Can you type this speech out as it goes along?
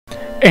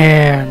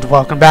And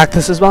welcome back,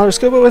 this is Baller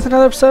Scuba with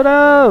another episode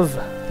of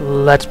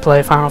Let's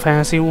Play Final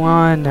Fantasy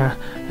 1.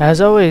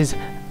 As always,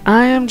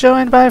 I am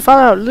joined by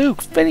Fallout,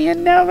 Luke, Finny,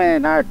 and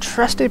Novin, our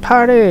trusty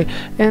party.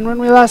 And when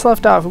we last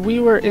left off, we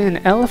were in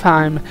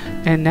Elfheim,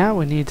 and now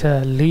we need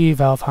to leave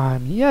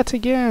Elfheim yet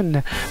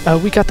again.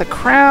 We got the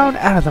crown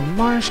out of the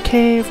marsh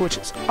cave, which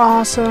is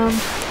awesome.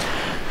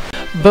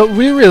 But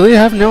we really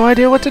have no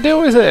idea what to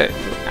do with it.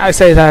 I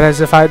say that as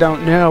if I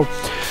don't know.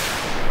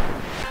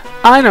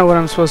 I know what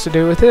I'm supposed to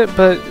do with it,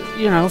 but,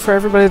 you know, for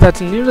everybody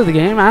that's new to the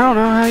game, I don't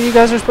know how you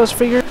guys are supposed to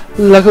figure it.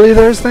 Luckily,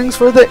 there's things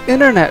for the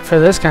internet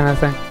for this kind of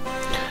thing.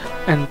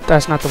 And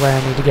that's not the way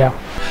I need to go.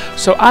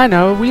 So I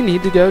know we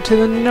need to go to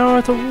the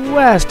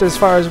northwest as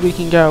far as we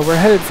can go. We're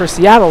headed for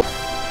Seattle.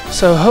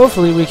 So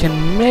hopefully we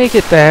can make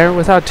it there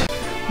without...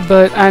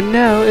 But I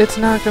know it's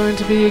not going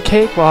to be a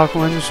cakewalk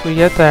once we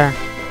get there.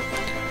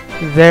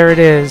 There it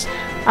is.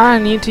 I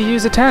need to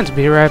use a tent.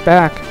 Be right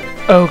back.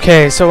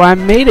 Okay, so I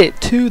made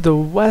it to the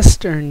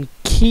Western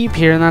Keep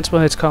here, and that's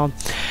what it's called.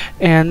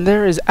 And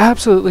there is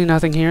absolutely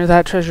nothing here.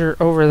 That treasure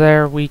over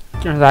there, or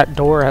that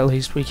door at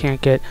least, we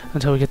can't get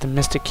until we get the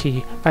Mystic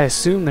Key. I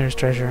assume there's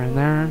treasure in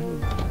there.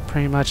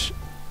 Pretty much,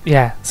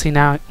 yeah. See,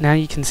 now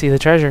you can see the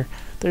treasure.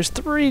 There's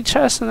 3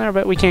 chests in there,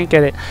 but we can't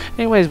get it.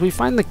 Anyways, we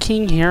find the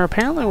king here.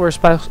 Apparently we're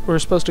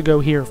supposed to go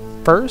here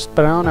first,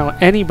 but I don't know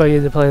anybody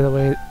to play the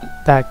way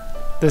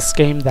this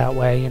game that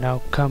way, you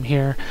know, come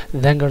here,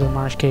 then go to the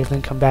marsh cave,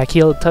 then come back.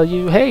 He'll tell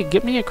you, hey,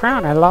 give me a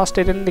crown, I lost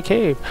it in the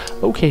cave.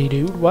 Okay,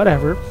 dude,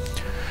 whatever.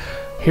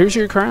 Here's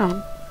your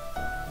crown.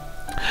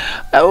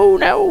 Oh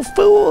no,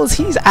 fools,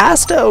 he's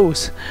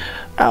Astos.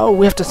 Oh,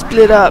 we have to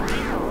split up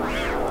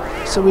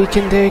so we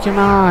can take him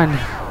on.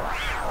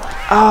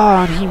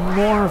 Oh, and he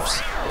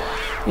morphs.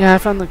 Yeah, I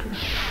found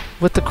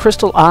with the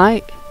crystal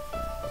eye,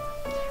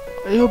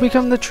 you'll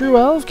become the true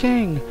elf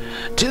king.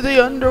 To the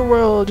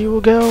underworld you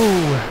will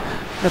go.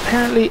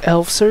 Apparently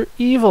elves are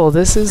evil.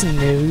 This is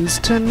news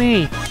to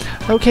me.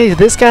 Okay,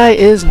 this guy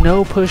is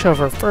no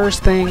pushover.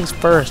 First things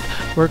first,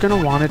 we're going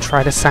to want to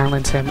try to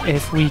silence him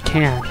if we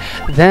can.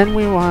 Then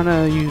we want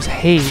to use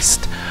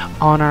haste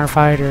on our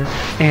fighter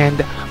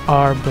and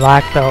our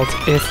black belt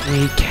if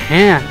we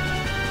can.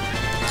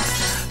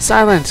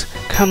 Silence.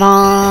 Come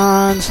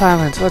on,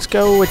 silence. Let's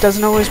go. It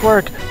doesn't always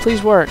work.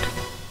 Please work.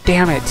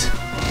 Damn it.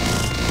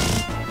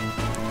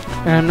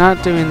 And I'm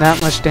not doing that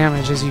much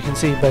damage, as you can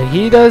see, but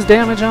he does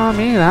damage on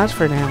me, that's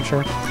for damn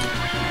sure.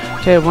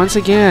 Okay, once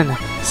again,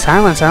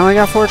 silence. I only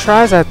got 4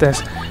 tries at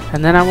this.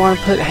 And then I want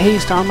to put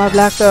haste on my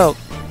black belt.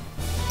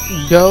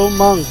 Go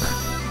monk.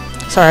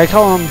 Sorry, I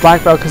call him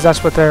black belt because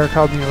that's what they're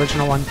called in the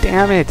original one.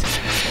 Damn it.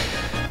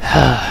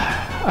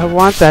 I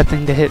want that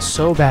thing to hit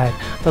so bad.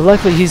 But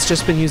luckily he's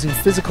just been using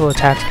physical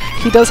attacks.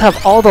 He does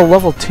have all the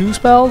level 2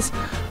 spells,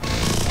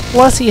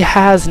 plus he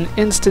has an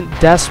instant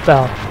death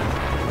spell.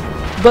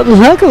 But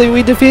luckily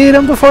we defeated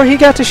him before he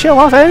got to show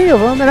off any of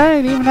them, and I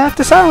didn't even have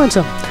to silence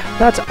him.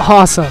 That's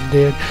awesome,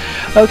 dude.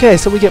 Okay,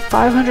 so we get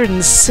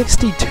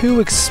 562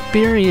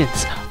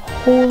 experience.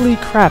 Holy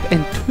crap,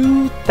 and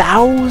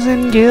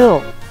 2,000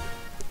 gil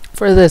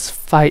for this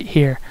fight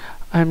here.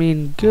 I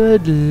mean,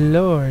 good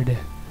lord.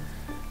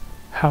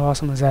 How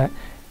awesome is that?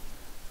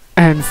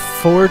 And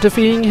for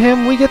defeating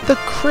him, we get the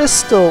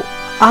crystal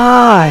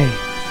eye.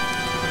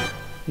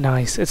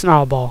 Nice. It's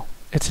not a ball.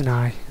 It's an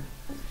eye.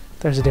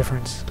 There's a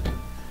difference.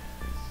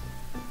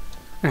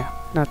 Yeah,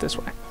 not this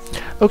way.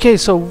 Okay,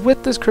 so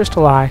with this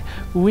crystal eye,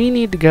 we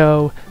need to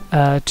go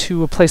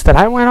to a place that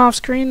I went off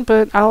screen,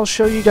 but I'll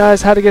show you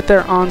guys how to get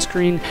there on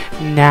screen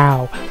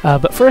now.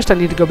 But first I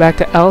need to go back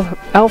to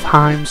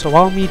Elfheim, so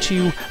I'll meet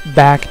you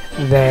back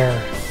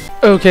there.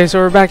 Okay, so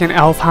we're back in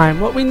Elfheim.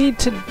 What we need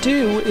to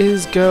do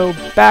is go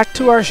back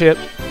to our ship,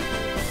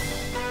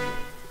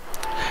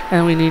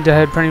 and we need to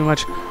head pretty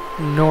much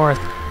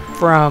north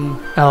from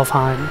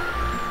Elfheim.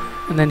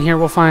 And then here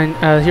we'll find,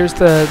 here's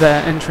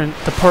the entrance,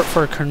 the port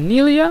for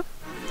Cornelia,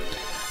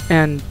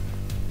 and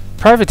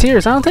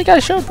privateers. I don't think I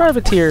showed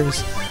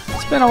privateers.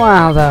 It's been a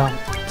while though.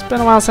 It's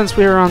been a while since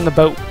we were on the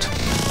boat,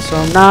 so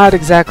I'm not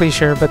exactly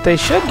sure, but they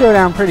should go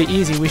down pretty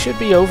easy. We should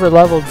be over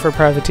leveled for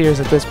privateers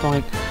at this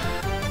point.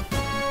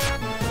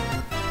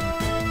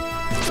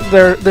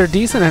 They're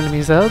decent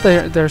enemies though.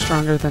 They're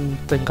stronger than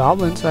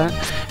goblins.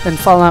 And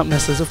Fallout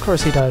misses. Of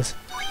course he does.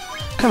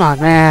 Come on,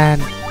 man.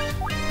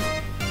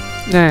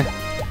 Nah.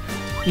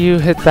 You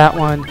hit that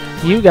one.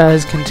 You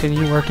guys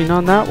continue working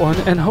on that one,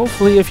 and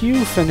hopefully if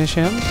you finish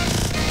him,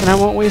 then I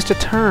won't waste a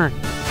turn.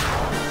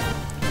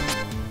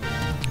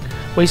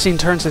 Wasting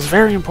turns is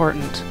very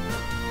important.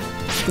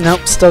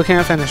 Nope, still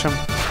can't finish him.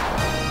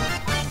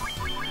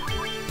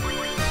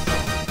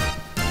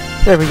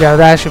 There we go,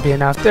 that should be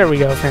enough. There we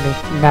go,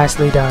 Finny.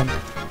 Nicely done.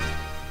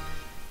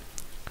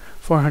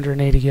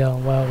 480 gil,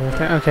 well worth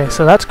it. Okay,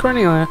 so that's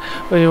Cornelia.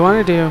 What you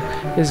want to do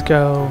is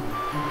go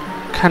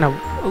kind of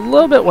a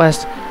little bit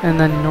west, and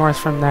then north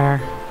from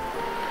there.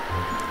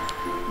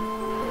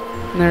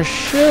 And there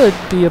should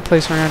be a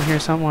place around here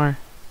somewhere.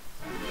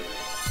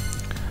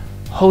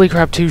 Holy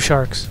crap, 2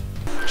 sharks.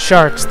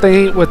 Sharks,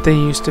 they ain't what they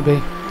used to be.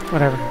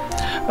 Whatever.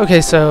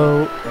 Okay,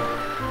 so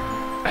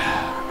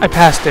I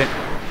passed it.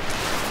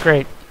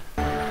 Great.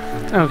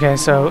 Okay,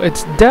 so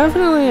it's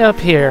definitely up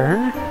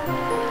here.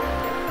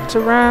 It's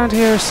around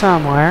here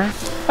somewhere.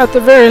 At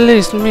the very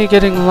least, me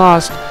getting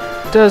lost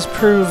does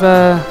prove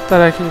that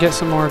I can get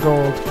some more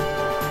gold.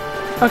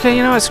 Okay,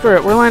 you know what? Screw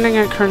it. We're landing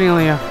at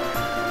Cornelia.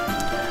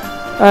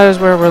 That is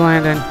where we're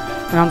landing.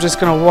 And I'm just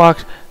going to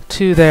walk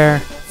to there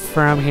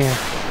from here.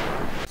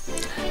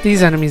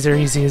 These enemies are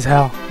easy as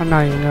hell. I'm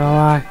not even going to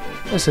lie.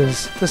 This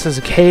is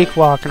a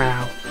cakewalk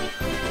now.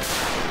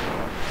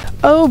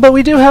 Oh, but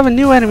we do have a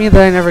new enemy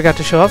that I never got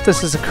to show off.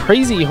 This is a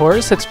crazy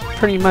horse. It's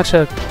pretty much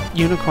a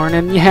unicorn.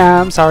 And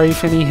yeah, I'm sorry,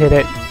 Finny hit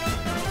it.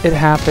 It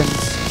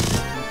happens.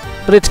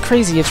 But it's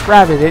crazy. It's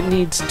rabid. It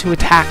needs to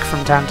attack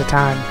from time to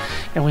time.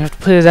 And we have to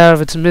put it out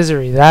of its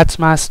misery. That's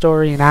my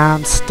story, and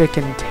I'm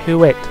sticking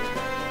to it.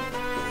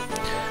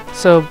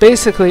 So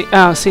basically,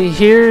 oh, see,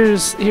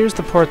 here's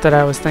the port that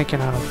I was thinking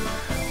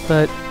of.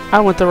 But I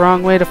went the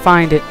wrong way to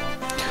find it.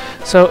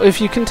 So if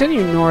you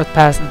continue north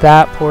past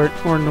that port,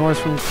 or north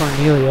from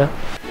Cornelia,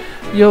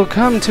 you'll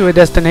come to a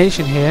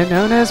destination here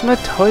known as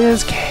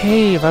Matoya's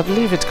Cave. I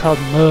believe it's called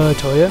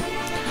Matoya.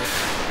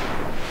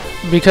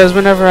 Because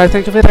whenever I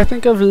think of it, I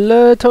think of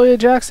Latoya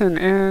Jackson.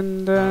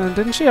 And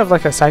didn't she have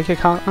like a psychic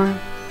hotline?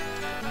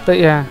 But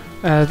yeah,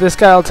 this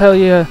guy will tell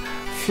you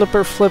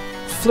flipper flip,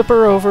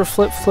 flipper over,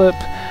 flip flip.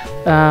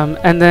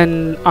 And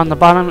then on the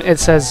bottom it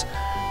says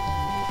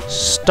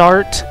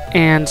start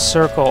and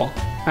circle.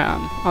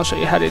 I'll show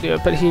you how to do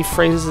it, but he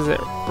phrases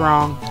it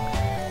wrong.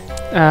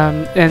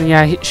 And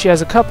yeah, she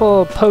has a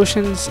couple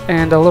potions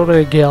and a little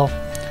bit of gil.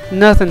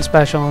 Nothing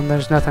special, and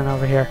there's nothing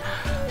over here.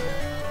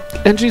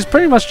 And she's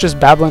pretty much just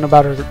babbling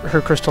about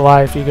her crystal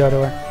eye if you go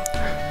to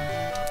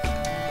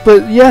her.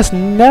 But yes,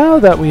 now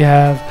that we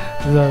have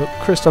the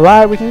crystal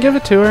eye, we can give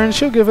it to her, and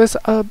she'll give us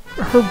her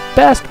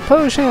best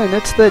potion.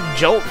 It's the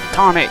Jolt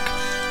Tonic.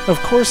 Of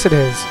course it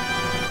is.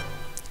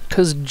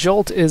 Because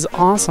Jolt is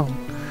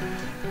awesome.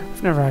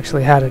 I've never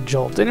actually had a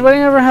Jolt. Anybody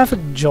ever have a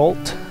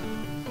Jolt?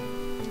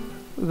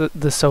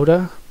 The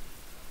soda?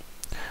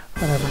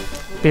 Whatever.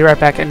 Be right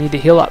back. I need to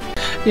heal up.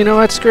 You know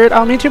what? Screw it.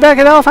 I'll meet you back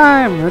at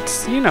Elfheim.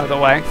 It's, you know the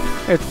way.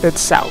 It's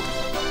south.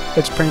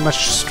 It's pretty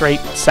much straight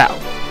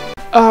south.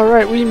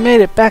 Alright, we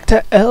made it back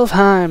to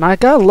Elfheim. I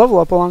got a level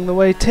up along the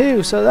way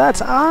too, so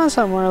that's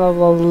awesome. We're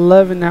level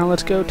 11 now.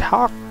 Let's go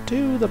talk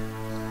to the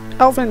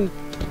Elven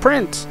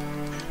Prince.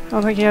 I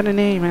don't think he had a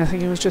name. I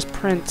think it was just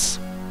Prince.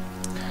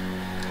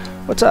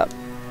 What's up?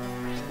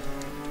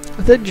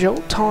 The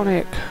Jolt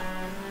Tonic.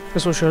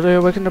 This will surely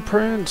awaken the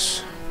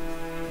Prince.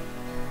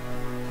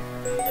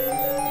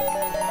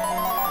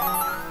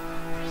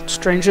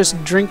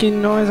 Strangest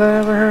drinking noise I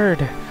ever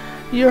heard.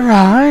 Your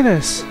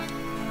Highness.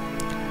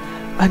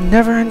 A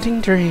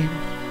never-ending dream.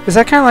 Is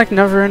that kind of like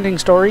Never-Ending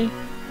Story?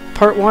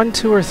 Part 1,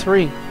 2, or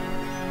 3?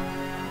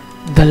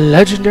 The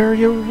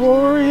legendary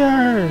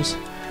warriors.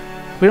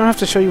 We don't have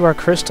to show you our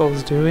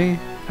crystals, do we?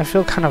 I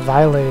feel kind of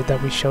violated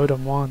that we showed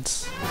them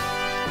once.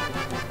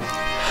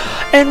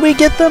 And we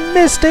get the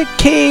Mystic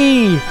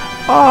Key!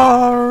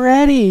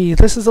 Already!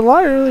 This is a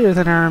lot earlier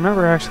than I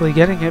remember actually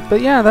getting it,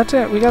 but yeah, that's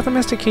it. We got the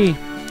Mystic Key.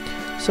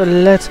 So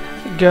let's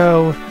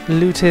go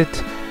loot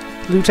it.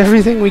 Loot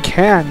everything we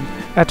can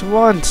at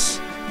once.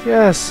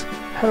 Yes.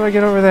 How do I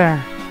get over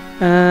there?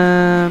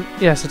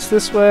 Yes, it's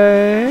this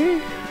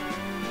way.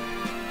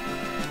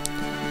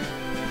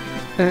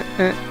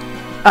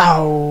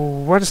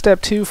 Oh, one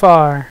step too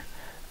far.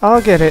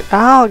 I'll get it.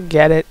 I'll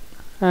get it.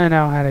 I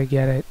know how to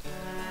get it.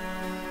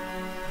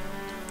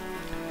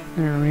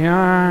 There we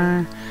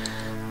are.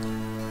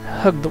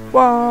 Hug the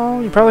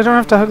wall. You probably don't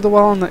have to hug the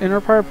wall on the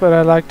inner part, but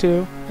I like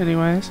to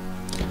anyways.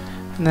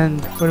 And then,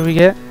 what do we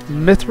get?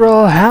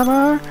 Mithril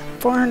Hammer,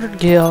 400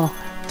 gil,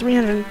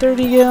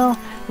 330 gil,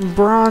 and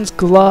bronze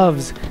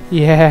gloves.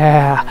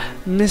 Yeah,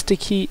 Mystic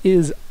Key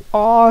is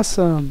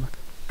awesome.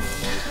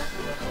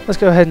 Let's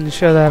go ahead and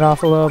show that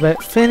off a little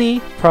bit.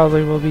 Finny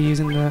probably will be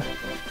using the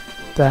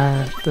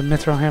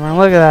Mithril Hammer.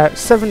 Look at that,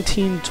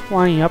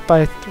 1720, up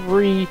by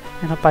 3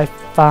 and up by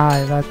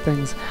 5. That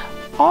thing's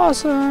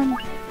awesome.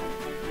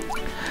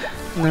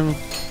 And then,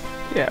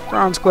 yeah,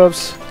 bronze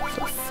gloves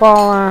for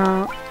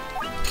Fallout.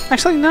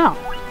 Actually, no.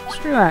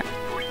 Screw that.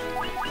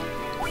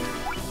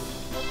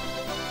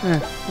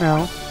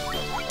 No.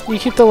 You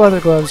keep the leather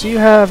gloves. You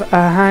have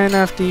a high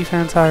enough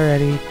defense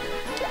already.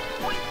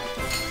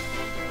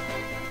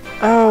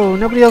 Oh,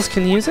 nobody else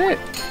can use it?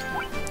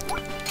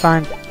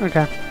 Fine.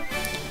 Okay.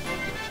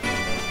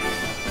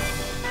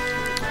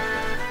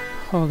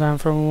 Hold on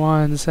for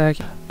 1 sec.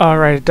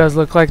 Alright, it does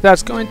look like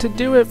that's going to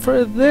do it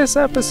for this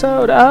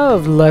episode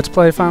of Let's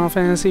Play Final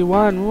Fantasy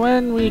 1.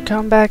 When we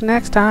come back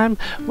next time,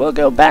 we'll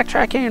go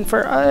backtracking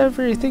for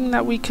everything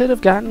that we could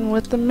have gotten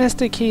with the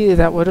Mystic Key.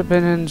 That would have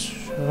been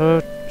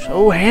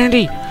so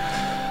handy.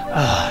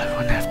 I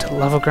wouldn't have to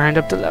level grind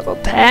up to level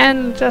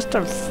 10 just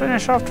to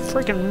finish off the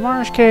freaking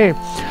Marsh Cave.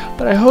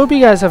 But I hope you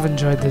guys have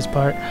enjoyed this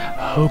part.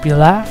 Hope you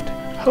laughed.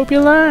 Hope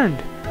you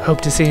learned. Hope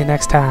to see you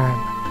next time.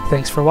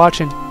 Thanks for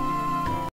watching.